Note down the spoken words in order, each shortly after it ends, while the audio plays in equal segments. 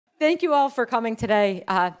Thank you all for coming today.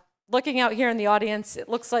 Looking out here in the audience, it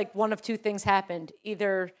looks like one of two things happened.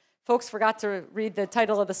 Either folks forgot to read the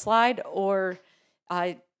title of the slide, or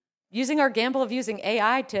using our gamble of using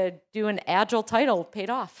AI to do an Agile title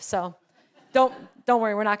paid off. So don't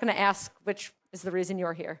worry, we're not going to ask which is the reason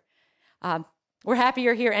you're here. We're happy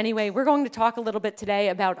you're here anyway. We're going to talk a little bit today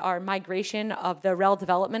about our migration of the RHEL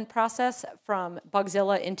development process from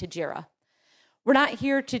Bugzilla into Jira. We're not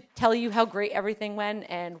here to tell you how great everything went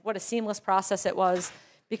and what a seamless process it was,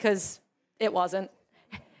 because it wasn't.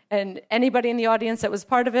 And anybody in the audience that was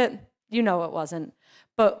part of it, you know it wasn't.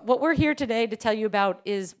 But what we're here today to tell you about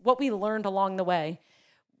is what we learned along the way.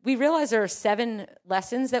 We realized there are 7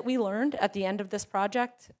 lessons that we learned at the end of this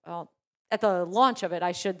project, at the launch of it,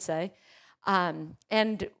 I should say.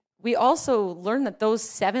 And we also learned that those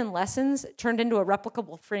 7 lessons turned into a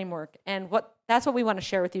replicable framework. And that's what we want to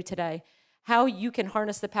share with you today, how you can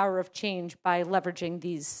harness the power of change by leveraging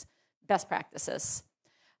these best practices.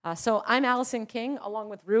 So I'm Allison King, along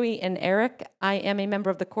with Rui and Eric. I am a member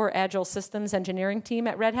of the core Agile Systems engineering team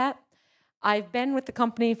at Red Hat. I've been with the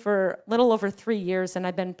company for a little over 3 years, and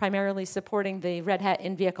I've been primarily supporting the Red Hat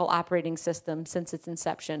in-vehicle operating system since its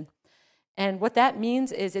inception. And what that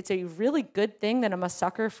means is it's a really good thing that I'm a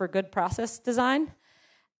sucker for good process design,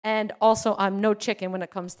 and also I'm no chicken when it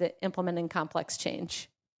comes to implementing complex change.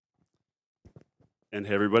 And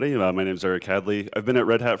hey everybody, my name is Eric Hadley. I've been at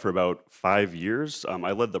Red Hat for about 5 years.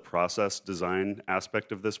 I led the process design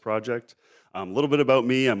aspect of this project. A little bit about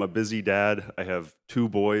me, I'm a busy dad. I have 2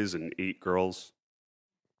 boys and 8 girls.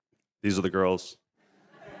 These are the girls.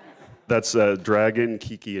 That's Dragon,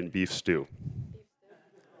 Kiki, and Beef Stew.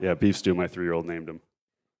 Yeah, Beef Stew, my 3-year-old named him.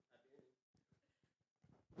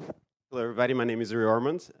 Hello everybody, my name is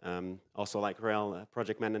Ormonde. Also like RHEL,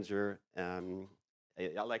 project manager.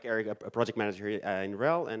 Like Eric, a project manager in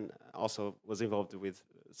RHEL, and also was involved with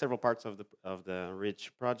several parts of the RHEL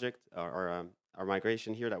project, or our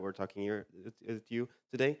migration here that we're talking here with you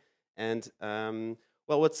today. And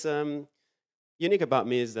well, what's unique about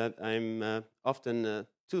me is that I'm often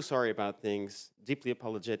too sorry about things, deeply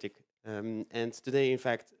apologetic. And today, in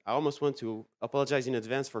fact, I almost want to apologize in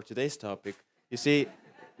advance for today's topic. You see,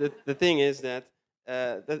 the thing is that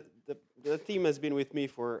the theme has been with me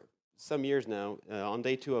for some years now. On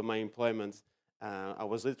day 2 of my employment, I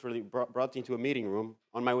was literally brought into a meeting room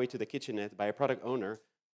on my way to the kitchenette by a product owner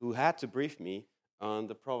who had to brief me on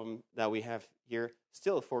the problem that we have here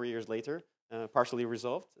still 4 years later, partially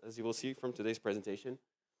resolved, as you will see from today's presentation.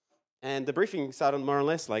 And the briefing sounded more or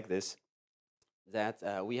less like this,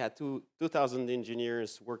 that we had 2,000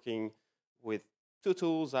 engineers working with 2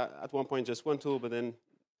 tools, at one point just 1 tool, but then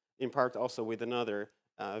in part also with another.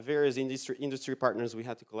 Various industry partners we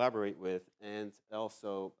had to collaborate with, and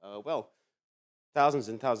also, well, thousands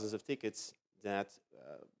and thousands of tickets that,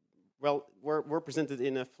 well, were presented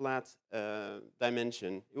in a flat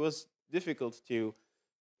dimension. It was difficult to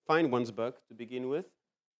find one's bug to begin with,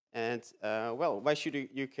 and, well, why should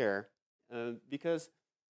you care? Because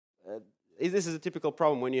this is a typical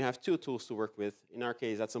problem when you have 2 tools to work with. In our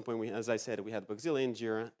case, at some point, as I said, we had Bugzilla and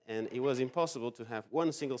Jira, and it was impossible to have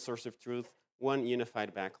one single source of truth, one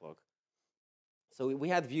unified backlog. So we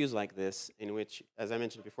had views like this, in which, as I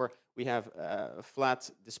mentioned before, we have a flat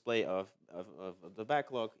display of the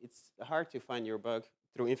backlog. It's hard to find your bug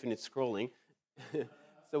through infinite scrolling.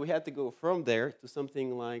 So we had to go from there to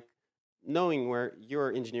something like knowing where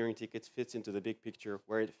your engineering ticket fits into the big picture,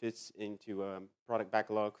 where it fits into product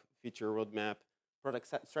backlog, feature roadmap,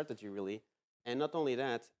 product strategy, really. And not only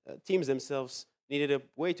that, teams themselves needed a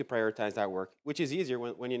way to prioritize that work, which is easier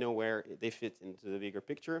when you know where they fit into the bigger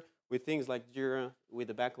picture, with things like Jira, with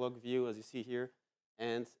the backlog view, as you see here.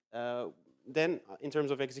 And then, in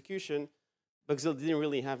terms of execution, Bugzilla didn't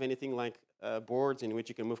really have anything like boards in which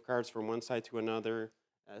you can move cards from one side to another,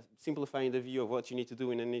 simplifying the view of what you need to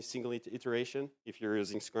do in any single iteration, if you're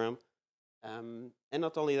using Scrum. And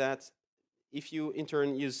not only that, if you in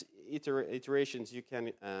turn use iterations, you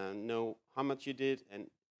can know how much you did, and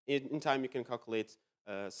in time, you can calculate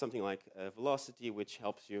something like velocity, which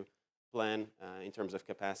helps you plan in terms of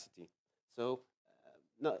capacity. So,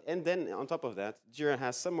 and then on top of that, Jira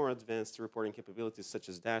has some more advanced reporting capabilities, such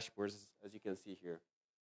as dashboards, as you can see here.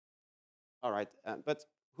 All right, but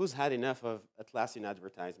who's had enough of Atlassian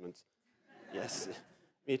advertisements? Yes,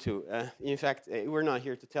 me too. In fact, we're not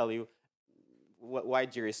here to tell you why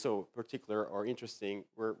Jira is so particular or interesting.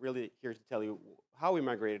 We're really here to tell you how we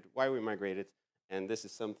migrated, why we migrated. And this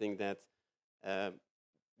is something that,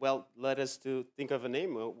 well, led us to think of a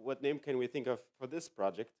name. What name can we think of for this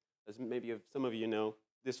project? As maybe some of you know,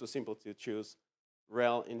 this was simple to choose.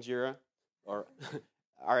 RHEL in Jira, or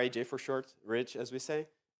RHEL for short, RHEL as we say.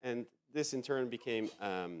 And this in turn became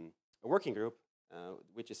a working group,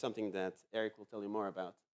 which is something that Eric will tell you more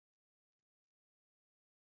about.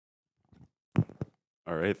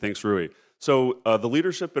 All right, thanks, Rui. So the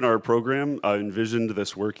leadership in our program envisioned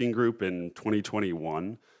this working group in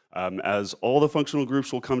 2021. As all the functional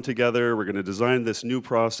groups will come together, we're going to design this new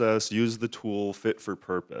process, use the tool fit for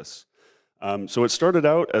purpose. So it started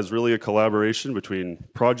out as really a collaboration between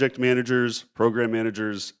project managers, program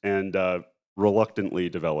managers, and reluctantly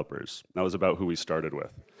developers. That was about who we started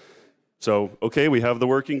with. So, okay, we have the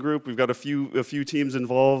working group. We've got a few teams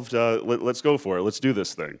involved. Let's go for it. Let's do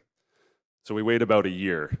this thing. So we wait about a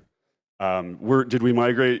year. Did we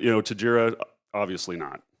migrate, to Jira? Obviously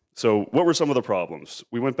not. So what were some of the problems?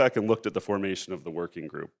 We went back and looked at the formation of the working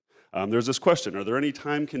group. There's this question: are there any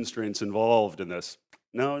time constraints involved in this?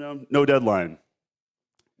 No deadline.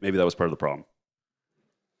 Maybe that was part of the problem.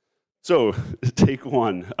 So, take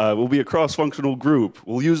one. We'll be a cross-functional group.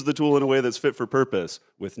 We'll use the tool in a way that's fit for purpose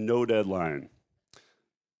with no deadline.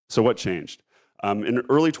 So what changed? In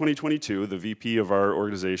early 2022, the VP of our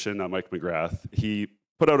organization, Mike McGrath, he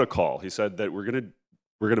put out a call. He said that we're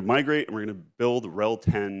gonna migrate and we're gonna build RHEL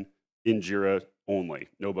 10 in Jira only,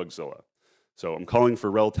 no Bugzilla. So I'm calling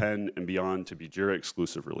for RHEL 10 and beyond to be Jira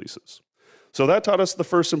exclusive releases. So that taught us the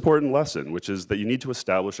first important lesson, which is that you need to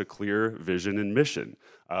establish a clear vision and mission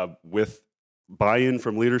with buy-in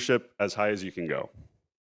from leadership as high as you can go.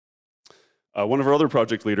 One of our other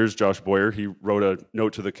project leaders, Josh Boyer, he wrote a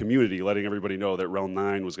note to the community letting everybody know that RHEL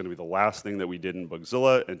 9 was going to be the last thing that we did in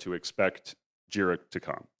Bugzilla and to expect Jira to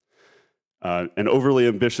come. An overly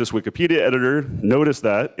ambitious Wikipedia editor noticed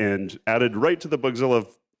that and added right to the Bugzilla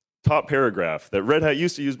top paragraph that Red Hat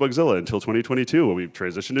used to use Bugzilla until 2022 when we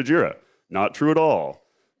transitioned to Jira. Not true at all,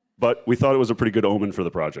 but we thought it was a pretty good omen for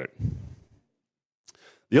the project.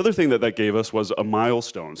 The other thing that gave us was a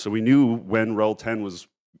milestone. So we knew when RHEL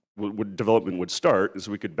 10 development would start, and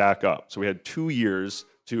so we could back up. So we had 2 years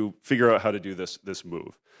to figure out how to do this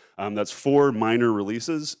move. That's 4 minor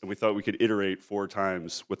releases, and we thought we could iterate 4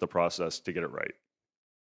 times with the process to get it right.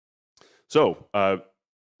 So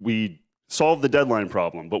we solved the deadline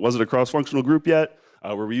problem, but was it a cross-functional group yet?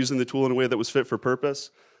 Were we using the tool in a way that was fit for purpose?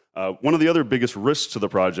 One of the other biggest risks to the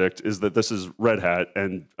project is that this is Red Hat,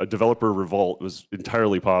 and a developer revolt was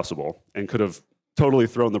entirely possible and could have totally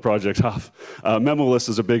thrown the project off. Memo list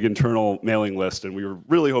is a big internal mailing list, and we were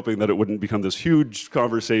really hoping that it wouldn't become this huge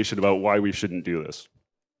conversation about why we shouldn't do this.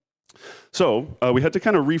 So we had to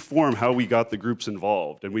kind of reform how we got the groups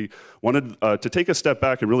involved, and we wanted to take a step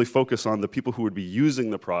back and really focus on the people who would be using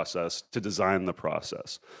the process to design the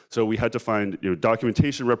process. So we had to find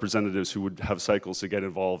documentation representatives who would have cycles to get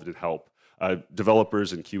involved and help.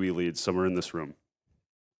 Developers and QE leads, some are in this room.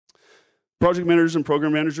 Project managers and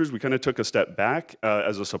program managers, we kind of took a step back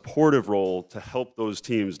as a supportive role to help those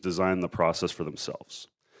teams design the process for themselves.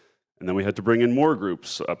 And then we had to bring in more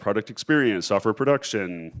groups, product experience, software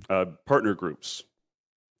production, partner groups.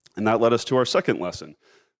 And that led us to our second lesson,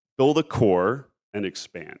 build a core and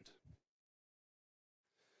expand.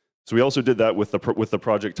 So we also did that with the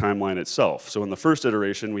project timeline itself. So in the first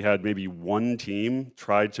iteration, we had maybe one team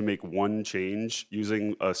tried to make one change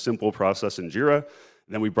using a simple process in Jira.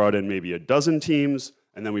 And then we brought in maybe a dozen teams,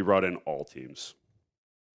 and then we brought in all teams.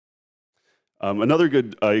 Another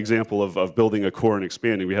good example of building a core and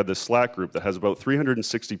expanding, we had this Slack group that has about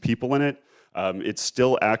 360 people in it. It's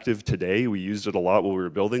still active today. We used it a lot while we were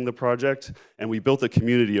building the project, and we built a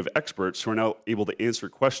community of experts who are now able to answer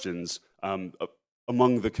questions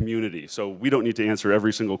among the community. So we don't need to answer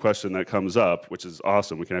every single question that comes up, which is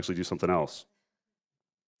awesome. We can actually do something else.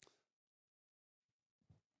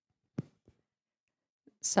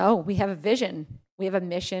 So we have a vision, we have a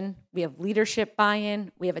mission, we have leadership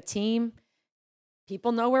buy-in, we have a team.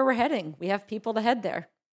 People know where we're heading. We have people to head there.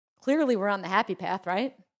 Clearly, we're on the happy path,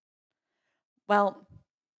 right? Well,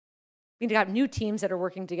 we've got new teams that are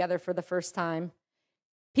working together for the first time,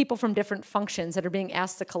 people from different functions that are being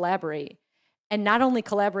asked to collaborate, and not only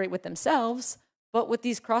collaborate with themselves, but with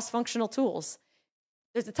these cross-functional tools.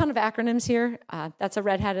 There's a ton of acronyms here. That's a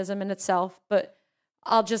Red Hatism in itself, but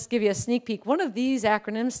I'll just give you a sneak peek. One of these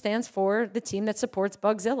acronyms stands for the team that supports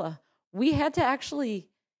Bugzilla. We had to actually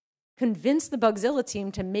convince the Bugzilla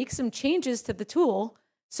team to make some changes to the tool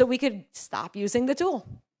so we could stop using the tool.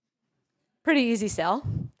 Pretty easy sell.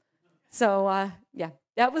 So yeah,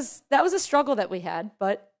 that was a struggle that we had,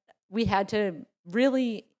 but we had to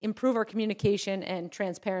really improve our communication and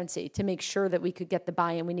transparency to make sure that we could get the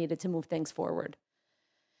buy-in we needed to move things forward.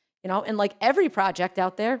 And like every project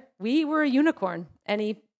out there, we were a unicorn.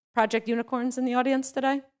 Any project unicorns in the audience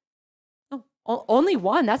today? Oh, only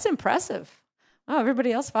one. That's impressive. Oh,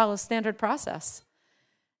 everybody else follows standard process.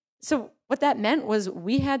 So what that meant was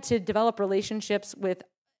we had to develop relationships with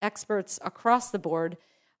experts across the board,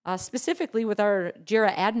 specifically with our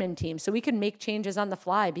Jira admin team, so we could make changes on the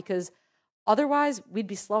fly, because otherwise we'd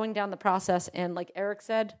be slowing down the process. And like Eric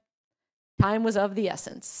said, time was of the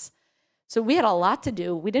essence. So we had a lot to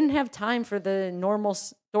do. We didn't have time for the normal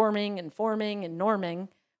storming and forming and norming.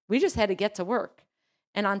 We just had to get to work.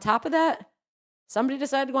 And on top of that, somebody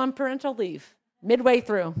decided to go on parental leave midway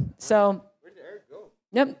through. So Where did Eric go?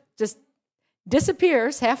 yep, just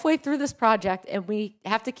disappears halfway through this project, and we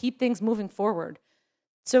have to keep things moving forward.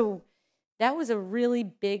 So that was a really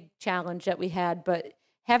big challenge that we had, but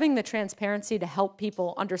having the transparency to help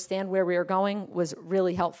people understand where we were going was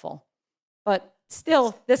really helpful. But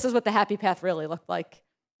still, this is what the happy path really looked like.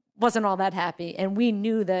 Wasn't all that happy, and we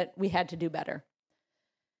knew that we had to do better.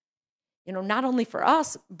 You know, not only for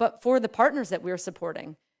us, but for the partners that we were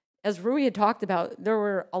supporting. As Rui had talked about, there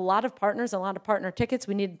were a lot of partners, a lot of partner tickets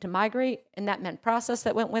we needed to migrate, and that meant process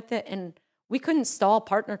that went with it. And we couldn't stall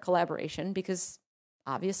partner collaboration because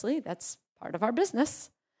obviously that's part of our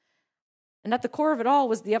business. And at the core of it all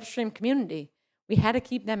was the upstream community. We had to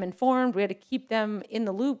keep them informed. We had to keep them in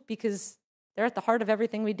the loop because they're at the heart of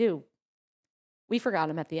everything we do. We forgot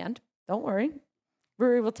them at the end. Don't worry.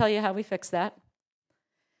 Rui will tell you how we fixed that.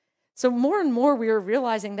 So more and more, we were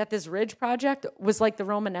realizing that this Ridge project was like the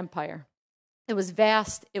Roman Empire. It was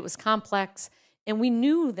vast, it was complex, and we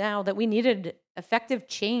knew now that we needed effective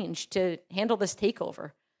change to handle this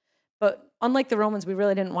takeover. But unlike the Romans, we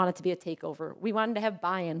really didn't want it to be a takeover. We wanted to have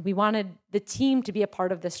buy-in. We wanted the team to be a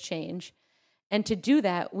part of this change. And to do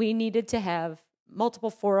that, we needed to have multiple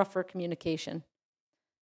fora for communication.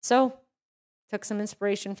 So took some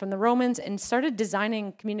inspiration from the Romans and started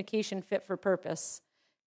designing communication fit for purpose.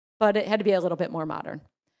 But it had to be a little bit more modern.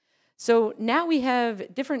 So now we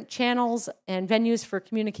have different channels and venues for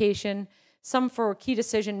communication, some for key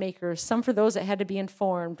decision makers, some for those that had to be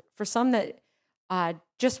informed, for some that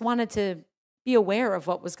just wanted to be aware of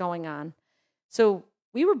what was going on. So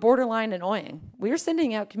we were borderline annoying. We were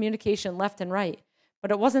sending out communication left and right,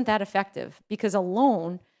 but it wasn't that effective because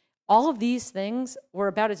alone, all of these things were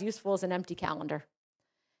about as useful as an empty calendar.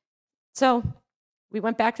 So we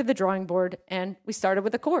went back to the drawing board and we started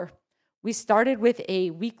with a core. We started with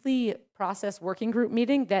a weekly process working group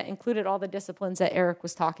meeting that included all the disciplines that Eric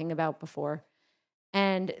was talking about before.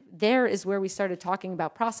 And there is where we started talking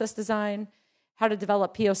about process design, how to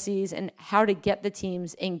develop POCs, and how to get the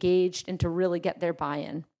teams engaged and to really get their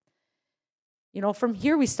buy-in. You know, from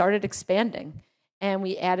here we started expanding and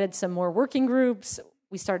we added some more working groups.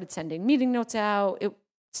 We started sending meeting notes out. It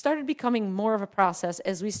started becoming more of a process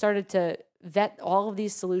as we started to vet all of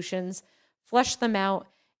these solutions, flesh them out,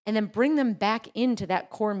 and then bring them back into that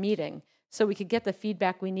core meeting so we could get the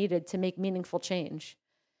feedback we needed to make meaningful change.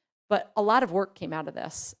 But a lot of work came out of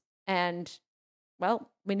this. And, well,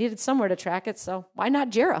 we needed somewhere to track it, so why not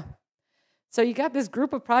Jira? So you got this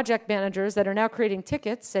group of project managers that are now creating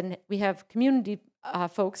tickets, and we have community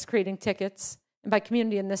folks creating tickets. And by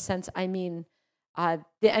community in this sense, I mean the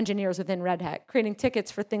engineers within Red Hat creating tickets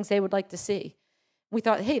for things they would like to see. We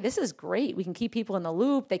thought, hey, this is great. We can keep people in the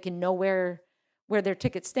loop. They can know where their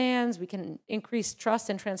ticket stands. We can increase trust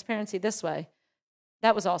and transparency this way.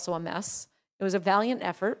 That was also a mess. It was a valiant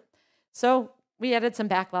effort. So we added some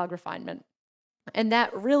backlog refinement. And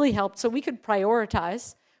that really helped. So we could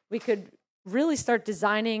prioritize. We could really start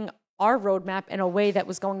designing our roadmap in a way that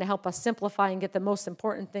was going to help us simplify and get the most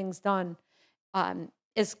important things done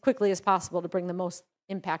as quickly as possible to bring the most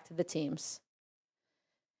impact to the teams.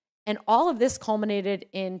 And all of this culminated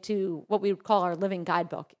into what we would call our living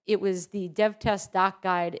guidebook. It was the DevTest doc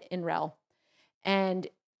guide in RHEL. And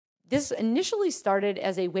this initially started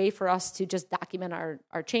as a way for us to just document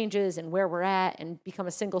our changes and where we're at and become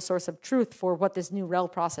a single source of truth for what this new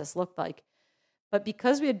RHEL process looked like. But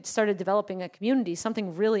because we had started developing a community,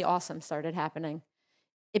 something really awesome started happening.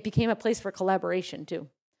 It became a place for collaboration too.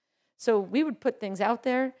 So we would put things out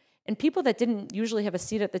there, and people that didn't usually have a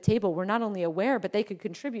seat at the table were not only aware, but they could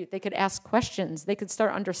contribute, they could ask questions, they could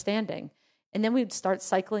start understanding. And then we'd start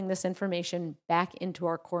cycling this information back into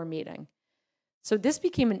our core meeting. So this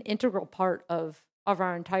became an integral part of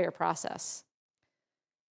our entire process.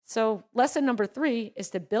 So lesson number 3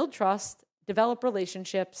 is to build trust, develop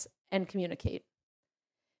relationships, and communicate.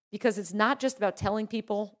 Because it's not just about telling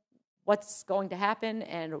people what's going to happen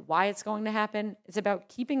and why it's going to happen. It's about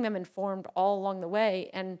keeping them informed all along the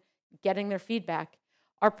way and getting their feedback.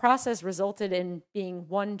 Our process resulted in being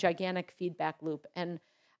one gigantic feedback loop. And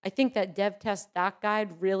I think that DevTest doc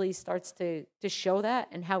guide really starts to show that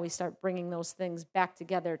and how we start bringing those things back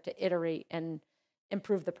together to iterate and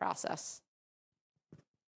improve the process.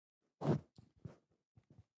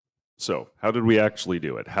 So how did we actually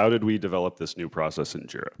do it? How did we develop this new process in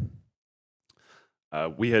Jira?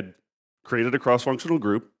 We had created a cross-functional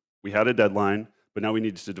group. We had a deadline, but now we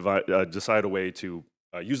needed to decide a way to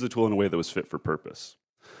use the tool in a way that was fit for purpose.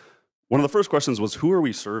 One of the first questions was, who are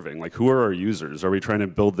we serving? Like, who are our users? Are we trying to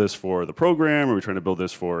build this for the program? Are we trying to build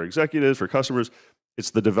this for executives, for customers?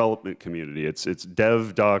 It's the development community. It's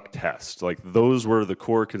dev, doc, test. Like, those were the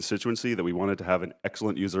core constituency that we wanted to have an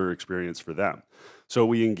excellent user experience for them. So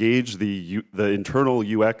we engaged the internal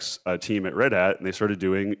UX team at Red Hat, and they started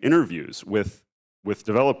doing interviews with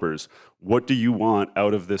developers. What do you want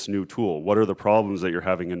out of this new tool? What are the problems that you're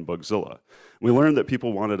having in Bugzilla? We learned that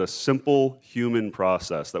people wanted a simple human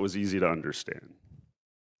process that was easy to understand.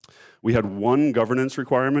 We had one governance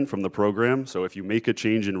requirement from the program, so if you make a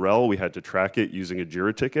change in RHEL, we had to track it using a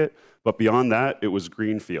Jira ticket, but beyond that, it was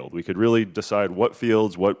greenfield. We could really decide what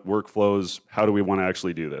fields, what workflows, how do we want to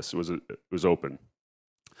actually do this. It was open.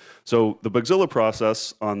 So the Bugzilla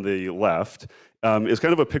process on the left is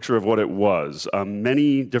kind of a picture of what it was.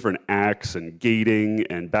 Many different acts and gating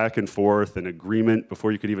and back and forth and agreement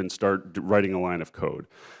before you could even start writing a line of code.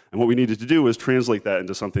 And what we needed to do was translate that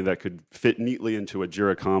into something that could fit neatly into a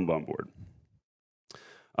Jira Kanban board.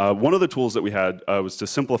 One of the tools that we had was to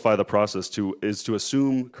simplify the process to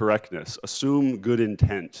assume correctness, assume good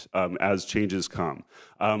intent as changes come.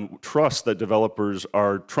 Trust that developers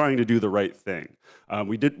are trying to do the right thing.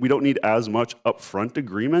 We don't need as much upfront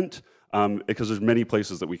agreement because there's many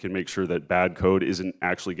places that we can make sure that bad code isn't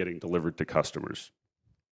actually getting delivered to customers.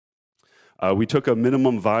 We took a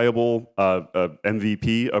minimum viable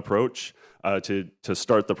MVP approach to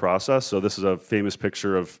start the process. So this is a famous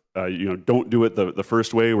picture of, don't do it the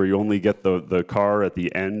first way where you only get the car at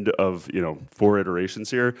the end of 4 iterations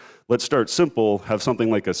here. Let's start simple, have something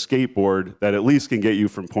like a skateboard that at least can get you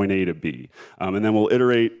from point A to B. And then we'll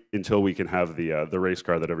iterate until we can have the race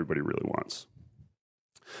car that everybody really wants.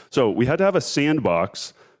 So we had to have a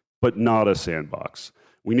sandbox, but not a sandbox.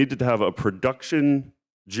 We needed to have a production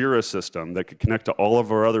Jira system that could connect to all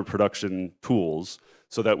of our other production tools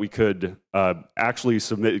so that we could actually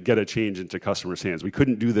get a change into customers' hands. We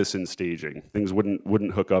couldn't do this in staging. Things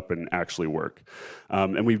wouldn't hook up and actually work.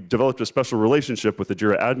 And we developed a special relationship with the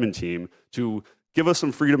Jira admin team to give us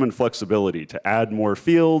some freedom and flexibility to add more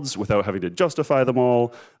fields without having to justify them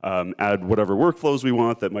all, add whatever workflows we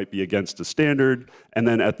want that might be against a standard, and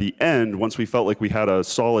then at the end, once we felt like we had a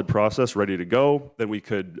solid process ready to go, then we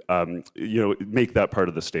could make that part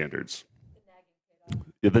of the standards.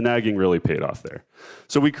 The nagging really paid off there.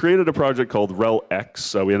 So we created a project called RHEL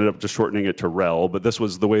X. We ended up just shortening it to RHEL, but this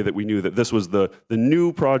was the way that we knew that this was the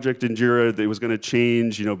new project in Jira that was going to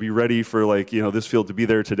change, be ready for this field to be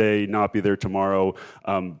there today, not be there tomorrow,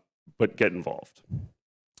 but get involved.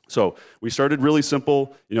 So we started really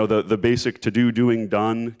simple, the basic to-do, doing,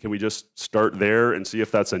 done. Can we just start there and see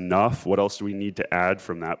if that's enough? What else do we need to add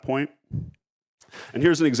from that point? And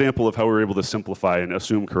here's an example of how we were able to simplify and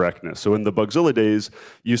assume correctness. So in the Bugzilla days,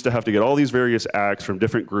 you used to have to get all these various acts from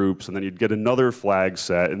different groups, and then you'd get another flag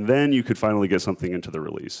set, and then you could finally get something into the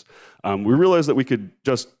release. We realized that we could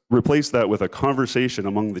just replace that with a conversation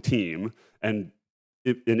among the team and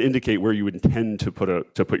indicate where you intend to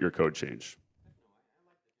put your code change.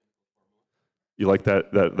 You like that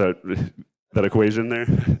equation there?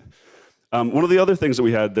 One of the other things that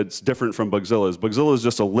we had that's different from Bugzilla is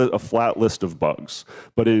just a flat list of bugs.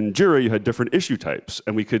 But in Jira, you had different issue types,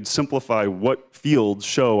 and we could simplify what fields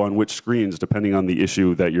show on which screens depending on the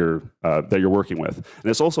issue that you're working with. And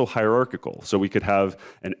it's also hierarchical, so we could have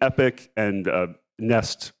an epic and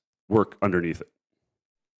nest work underneath it.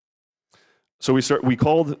 So we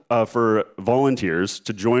called for volunteers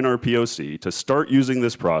to join our POC, to start using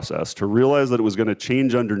this process, to realize that it was going to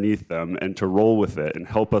change underneath them, and to roll with it and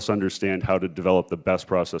help us understand how to develop the best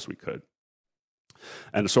process we could.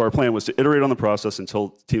 And so our plan was to iterate on the process until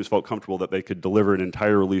teams felt comfortable that they could deliver an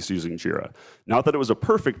entire release using Jira. Not that it was a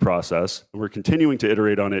perfect process, and we're continuing to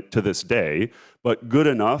iterate on it to this day, but good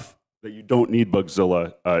enough that you don't need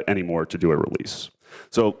Bugzilla anymore to do a release.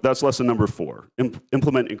 So that's lesson number 4.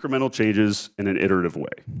 Implement incremental changes in an iterative way.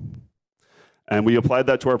 And we applied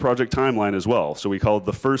that to our project timeline as well. So we called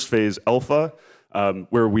the first phase alpha,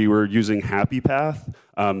 where we were using happy path,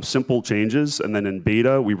 simple changes. And then in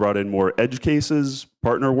beta, we brought in more edge cases,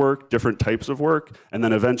 partner work, different types of work, and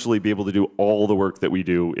then eventually be able to do all the work that we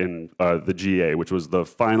do in the GA, which was the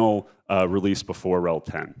final release before RHEL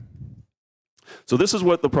 10. So this is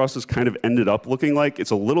what the process kind of ended up looking like.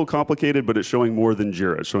 It's a little complicated, but it's showing more than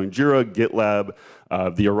Jira. It's showing Jira, GitLab,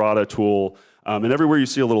 the Errata tool, and everywhere you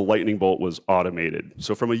see a little lightning bolt was automated.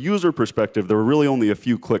 So from a user perspective, there were really only a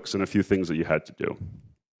few clicks and a few things that you had to do.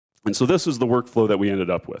 And so this is the workflow that we ended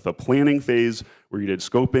up with, a planning phase where you did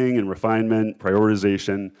scoping and refinement,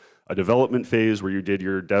 prioritization, a development phase where you did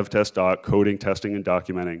your dev test doc, coding, testing, and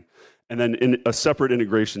documenting, and then in a separate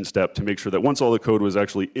integration step to make sure that once all the code was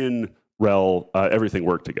actually in RHEL, everything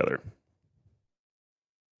worked together.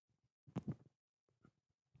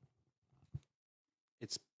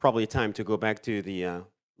 It's probably time to go back to the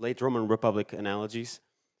late Roman Republic analogies.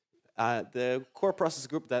 The core process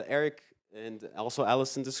group that Eric and also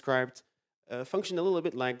Allison described functioned a little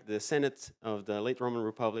bit like the Senate of the late Roman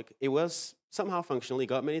Republic. It was somehow functional, it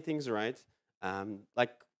got many things right.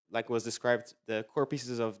 Like was described, the core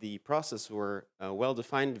pieces of the process were well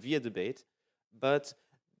defined via debate, but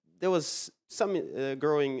there was some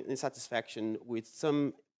growing insatisfaction with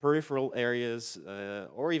some peripheral areas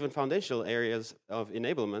or even foundational areas of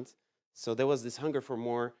enablement. So there was this hunger for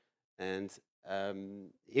more, and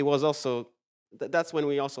it was also, that's when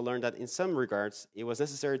we also learned that in some regards, it was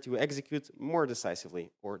necessary to execute more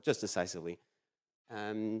decisively, or just decisively.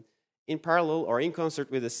 In parallel, or in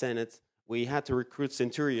concert with the Senate, we had to recruit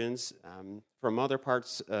centurions from other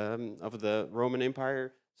parts of the Roman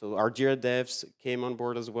Empire. So our Jira devs came on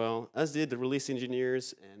board as well, as did the release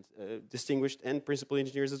engineers and distinguished and principal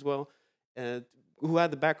engineers as well, who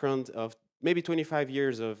had the background of maybe 25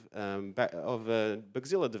 years of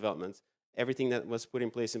Bugzilla development. Everything that was put in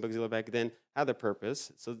place in Bugzilla back then had a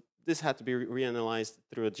purpose. So this had to be reanalyzed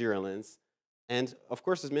through a Jira lens. And of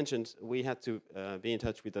course, as mentioned, we had to be in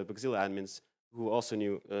touch with the Bugzilla admins who also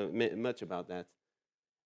knew much about that.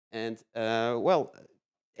 And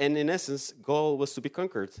and in essence, Gaul was to be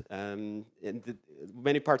conquered.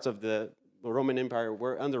 Many parts of the Roman Empire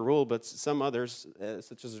were under rule, but some others,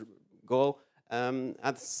 such as Gaul,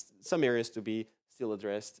 had some areas to be still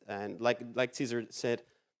addressed. And like Caesar said,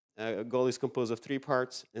 Gaul is composed of 3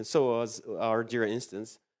 parts, and so was our Jira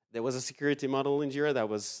instance. There was a security model in Jira that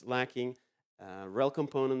was lacking. RHEL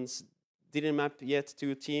components didn't map yet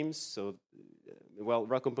to teams. So, well,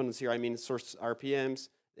 RHEL components here, I mean source RPMs.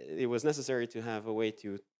 It was necessary to have a way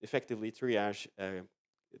to effectively triage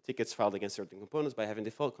tickets filed against certain components by having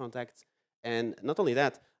default contacts. And not only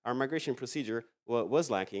that, our migration procedure was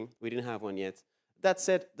lacking. We didn't have one yet. That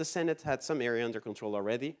said, the Senate had some area under control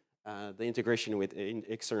already, the integration with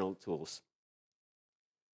external tools.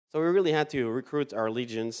 So we really had to recruit our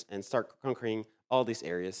legions and start conquering all these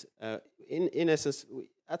areas. In essence,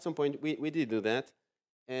 at some point, we did do that.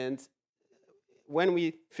 And when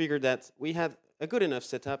we figured that we had a good enough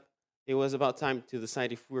setup, it was about time to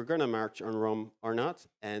decide if we were going to march on Rome or not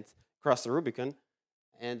and cross the Rubicon.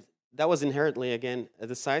 And that was inherently, again, a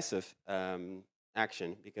decisive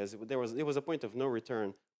action, because it was a point of no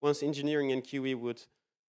return. Once engineering and QE would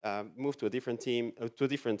move to a different team, to a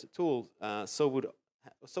different tool, so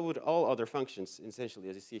would all other functions, essentially,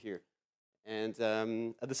 as you see here. And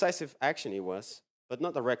a decisive action it was, but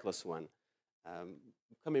not a reckless one.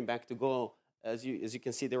 Coming back to Gaul, as you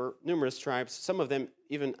can see, there were numerous tribes, some of them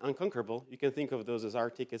even unconquerable. You can think of those as our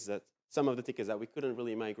tickets, that some of the tickets that we couldn't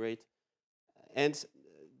really migrate. And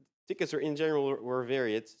tickets in general were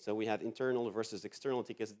varied. So we had internal versus external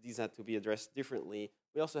tickets. These had to be addressed differently.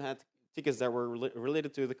 We also had tickets that were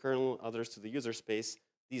related to the kernel, others to the user space.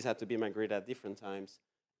 These had to be migrated at different times.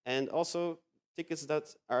 And also tickets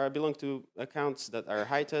that belong to accounts that are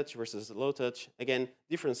high touch versus low touch. Again,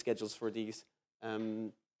 different schedules for these.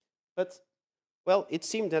 But well, it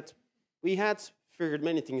seemed that we had figured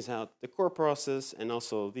many things out, the core process and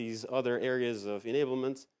also these other areas of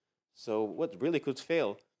enablement. So what really could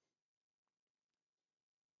fail?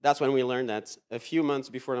 That's when we learned that a few months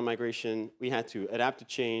before the migration, we had to adapt to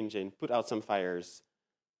change and put out some fires.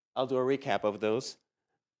 I'll do a recap of those.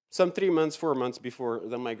 Some 3 months, 4 months before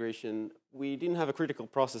the migration, we didn't have a critical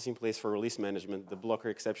process in place for release management, the blocker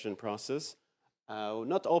exception process.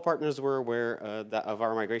 Not all partners were aware of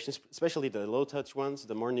our migrations, especially the low-touch ones,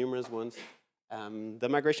 the more numerous ones. The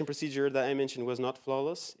migration procedure that I mentioned was not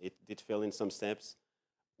flawless. It did fail in some steps.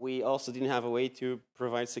 We also didn't have a way to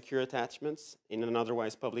provide secure attachments in an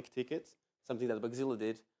otherwise public ticket, something that Bugzilla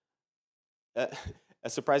did.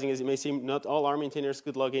 As surprising as it may seem, not all our maintainers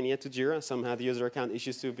could log in yet to Jira. Some had user account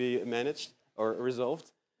issues to be managed or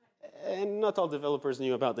resolved. And not all developers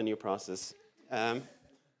knew about the new process.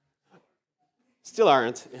 Still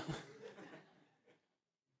aren't.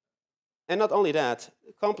 And not only that,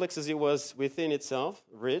 complex as it was within itself,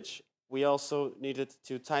 rich, we also needed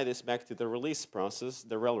to tie this back to the release process,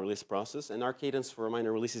 the RHEL release process, and our cadence for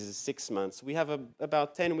minor releases is 6 months. We have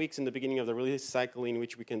about 10 weeks in the beginning of the release cycle in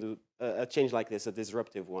which we can do a change like this, a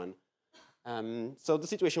disruptive one. So the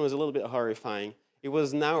situation was a little bit horrifying. It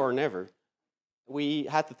was now or never. We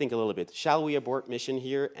had to think a little bit. Shall we abort mission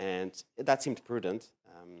here? And that seemed prudent.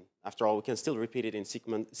 After all, we can still repeat it in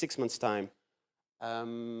 6 months' time.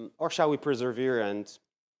 Or shall we persevere and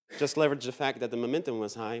just leverage the fact that the momentum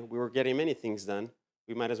was high? We were getting many things done.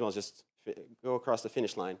 We might as well just go across the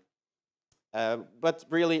finish line. But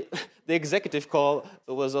really, the executive call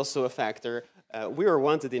was also a factor. We were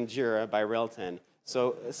wanted in Jira by RHEL 10.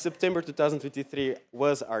 So September 2023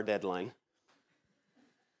 was our deadline.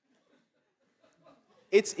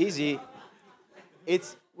 It's easy.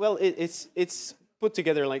 It's put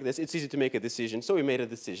together like this. It's easy to make a decision. So we made a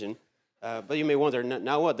decision. But you may wonder,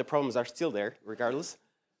 now what? The problems are still there, regardless.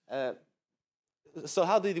 So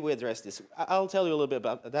how did we address this? I'll tell you a little bit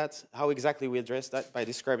about that, how exactly we addressed that by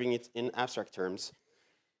describing it in abstract terms.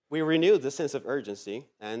 We renewed the sense of urgency,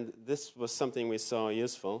 and this was something we saw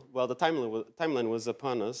useful. Well, the timeline was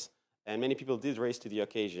upon us, and many people did race to the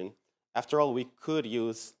occasion. After all, we could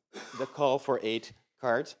use the call for aid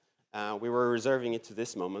card. We were reserving it to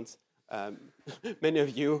this moment. Many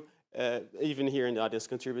of you, even here in the audience,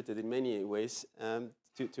 contributed in many ways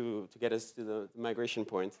to get us to the migration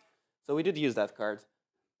point. So we did use that card.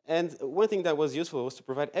 And one thing that was useful was to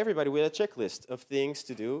provide everybody with a checklist of things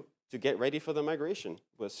to do to get ready for the migration.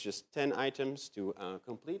 It was just 10 items to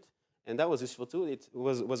complete, and that was useful too. It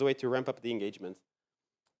was a way to ramp up the engagement.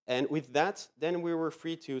 And with that, then we were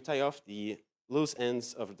free to tie off the loose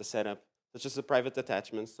ends of the setup, such as the private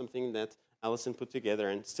attachments, something that Allison put together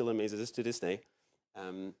and still amazes us to this day.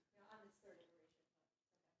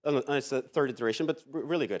 It's the third iteration, but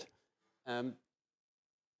really good.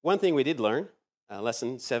 One thing we did learn,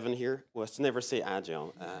 lesson 7 here, was to never say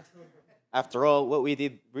agile. After all, what we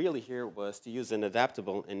did really here was to use an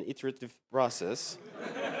adaptable and iterative process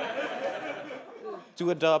to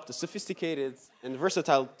adopt a sophisticated and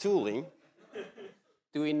versatile tooling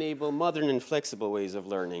to enable modern and flexible ways of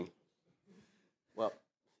learning. Well,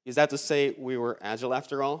 is that to say we were agile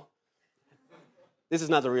after all? This is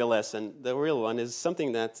not the real lesson. The real one is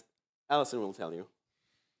something that Allison will tell you.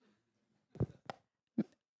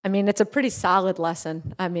 I mean, it's a pretty solid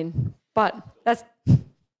lesson. I mean, but that's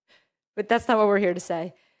not what we're here to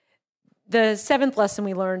say. The 7th lesson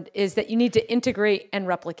we learned is that you need to integrate and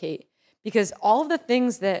replicate, because all of the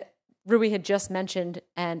things that Rui had just mentioned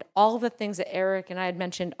and all of the things that Eric and I had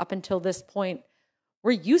mentioned up until this point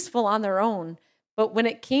were useful on their own. But when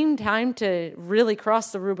it came time to really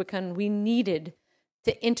cross the Rubicon, we needed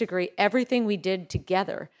to integrate everything we did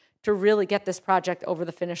together to really get this project over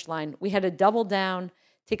the finish line. We had to double down,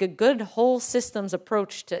 take a good whole systems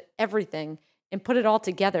approach to everything and put it all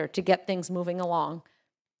together to get things moving along.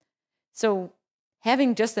 So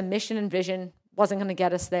having just a mission and vision wasn't going to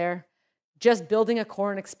get us there. Just building a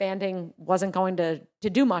core and expanding wasn't going to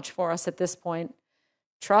do much for us at this point.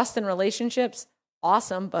 Trust and relationships,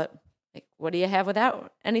 awesome, but what do you have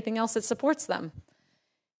without anything else that supports them?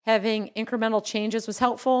 Having incremental changes was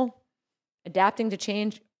helpful. Adapting to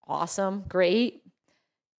change, awesome, great.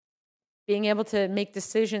 Being able to make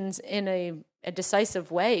decisions in a decisive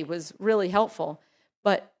way was really helpful,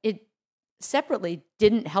 but it separately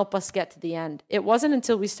didn't help us get to the end. It wasn't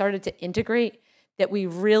until we started to integrate that we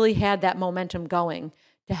really had that momentum going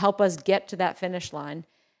to help us get to that finish line,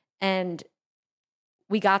 and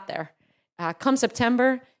we got there. Come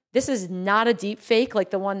September, this is not a deep fake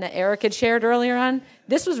like the one that Eric had shared earlier on.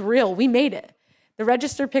 This was real. We made it. The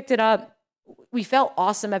register picked it up. We felt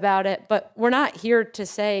awesome about it, but we're not here to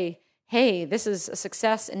say, hey, this is a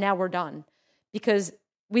success and now we're done, because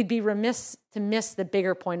we'd be remiss to miss the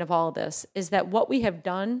bigger point of all of this, is that what we have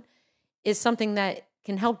done is something that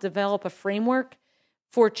can help develop a framework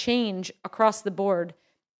for change across the board.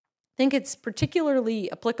 I think it's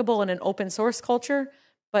particularly applicable in an open source culture,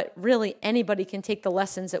 but really anybody can take the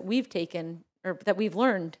lessons that we've taken or that we've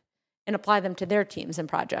learned and apply them to their teams and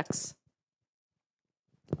projects.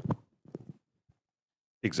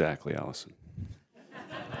 Exactly, Allison.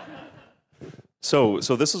 So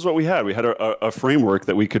this is what we had. We had a framework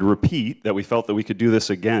that we could repeat, that we felt that we could do this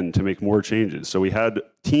again to make more changes. So we had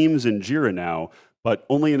teams in Jira now, but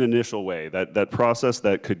only in an initial way, that process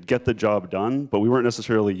that could get the job done, but we weren't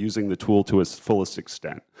necessarily using the tool to its fullest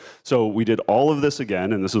extent. So we did all of this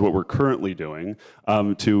again, and this is what we're currently doing,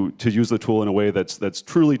 to use the tool in a way that's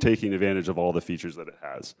truly taking advantage of all the features that it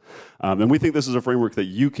has. And we think this is a framework that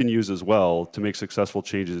you can use as well to make successful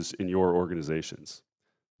changes in your organizations.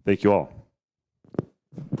 Thank you all.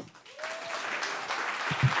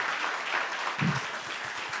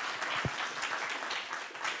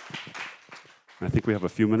 I think we have a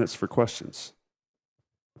few minutes for questions.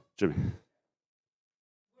 Jimmy.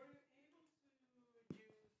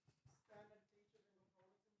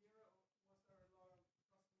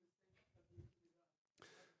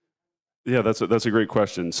 Yeah, that's a great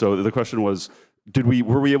question. So the question was,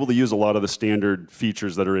 were we able to use a lot of the standard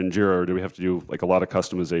features that are in Jira, or do we have to do like a lot of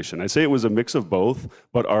customization? I say it was a mix of both,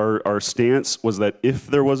 but our stance was that if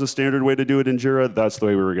there was a standard way to do it in Jira, that's the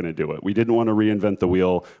way we were going to do it. We didn't want to reinvent the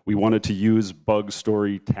wheel. We wanted to use bug,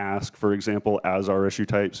 story, task, for example, as our issue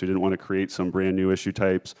types. We didn't want to create some brand new issue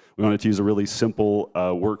types. We wanted to use a really simple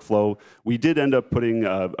workflow. We did end up putting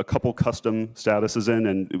a couple custom statuses in,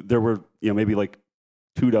 and there were maybe like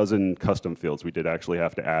 24 custom fields we did actually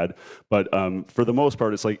have to add. But for the most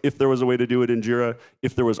part, it's like if there was a way to do it in Jira,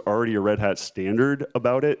 if there was already a Red Hat standard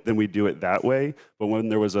about it, then we'd do it that way. But when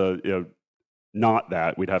there was a not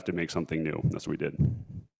that, we'd have to make something new. That's what we did.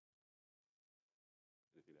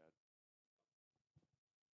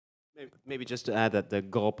 Maybe just to add that the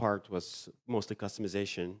goal part was mostly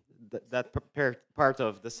customization. That part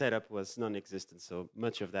of the setup was non-existent, so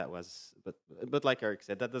much of that was, but like Eric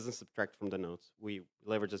said, that doesn't subtract from the nodes. We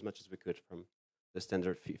leveraged as much as we could from the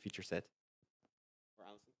standard feature set. For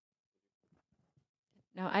Allison?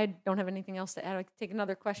 No, I don't have anything else to add. I can take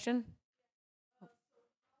another question.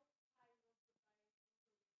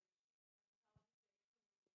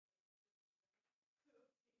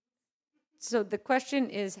 So the question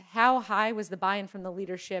is, how high was the buy-in from the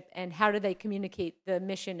leadership, and how do they communicate the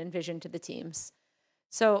mission and vision to the teams?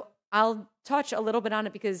 So I'll touch a little bit on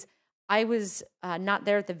it because I was not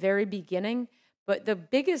there at the very beginning, but the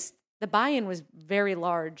buy-in was very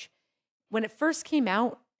large. When it first came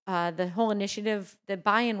out, the whole initiative, the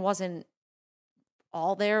buy-in wasn't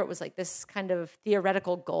all there. It was like this kind of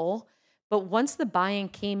theoretical goal. But once the buy-in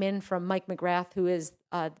came in from Mike McGrath, who is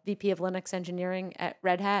VP of Linux engineering at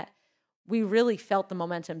Red Hat, we really felt the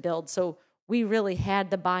momentum build. So we really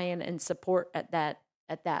had the buy-in and support at that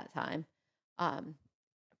time.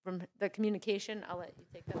 From the communication, I'll let you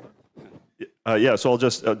take that one. Yeah, so I'll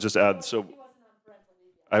just add. So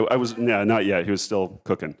I was not yet. He was still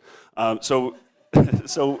cooking. So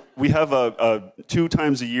we have 2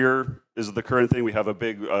 times a year is the current thing. We have a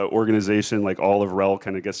big organization, like all of RHEL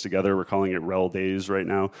kind of gets together. We're calling it RHEL Days right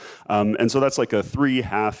now, and so that's like a 3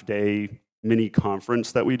 half-day mini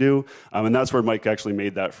conference that we do, and that's where Mike actually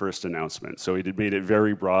made that first announcement. So he made it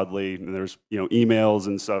very broadly, and there's emails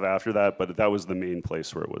and stuff after that, but that was the main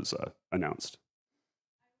place where it was announced.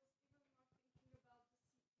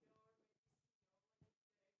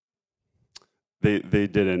 They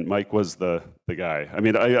didn't. Mike was the guy. I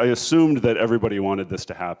mean, I assumed that everybody wanted this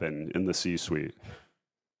to happen in the C-suite.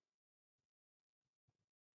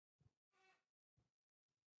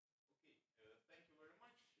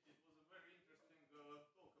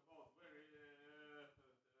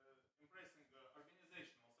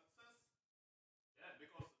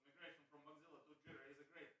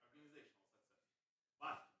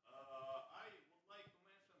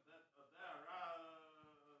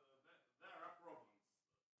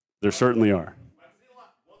 There certainly are. Bugzilla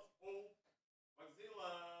was old.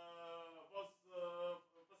 Bugzilla was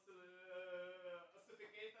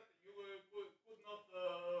ossificated. You could not,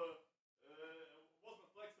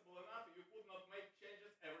 wasn't flexible enough. You could not make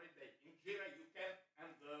changes every day. In Jira, you can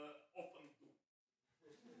and often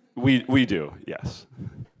do. We do, yes.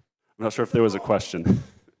 I'm not sure if there was a question.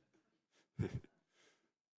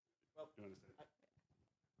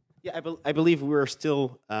 Yeah, I believe we're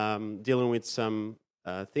still dealing with some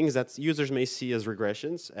things that users may see as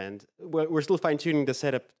regressions, and we're still fine-tuning the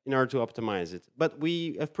setup in order to optimize it. But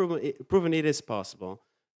we have proven it is possible.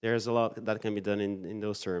 There's a lot that can be done in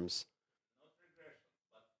those terms. Not regression,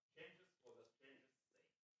 but changes for the changes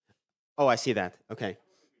sake. Oh, I see that. Okay.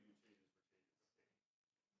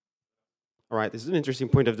 All right, this is an interesting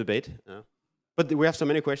point of debate. But we have so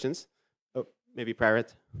many questions. Oh, maybe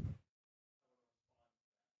Parrot.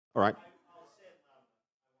 All right.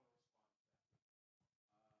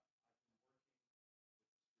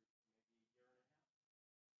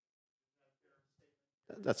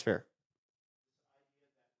 That's fair.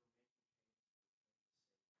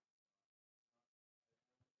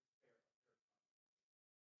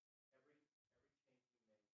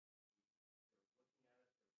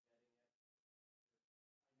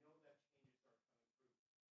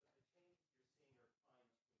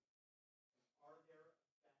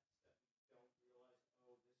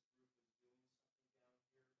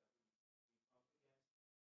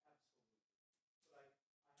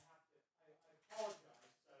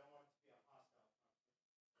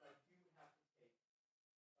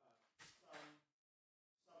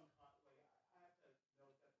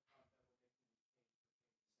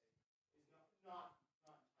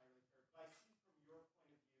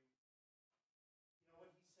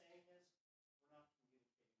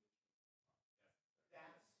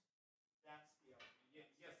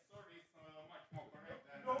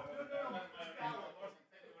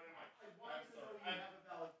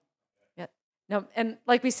 No, and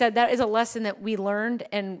like we said, that is a lesson that we learned,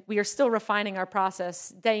 and we are still refining our process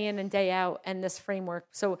day in and day out and this framework.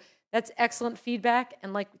 So that's excellent feedback,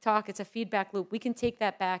 and like we talk, it's a feedback loop. We can take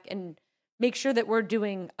that back and make sure that we're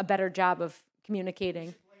doing a better job of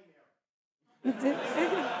communicating. All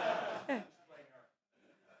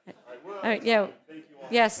right, yeah.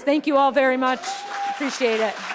 Yes, thank you all very much. Appreciate it.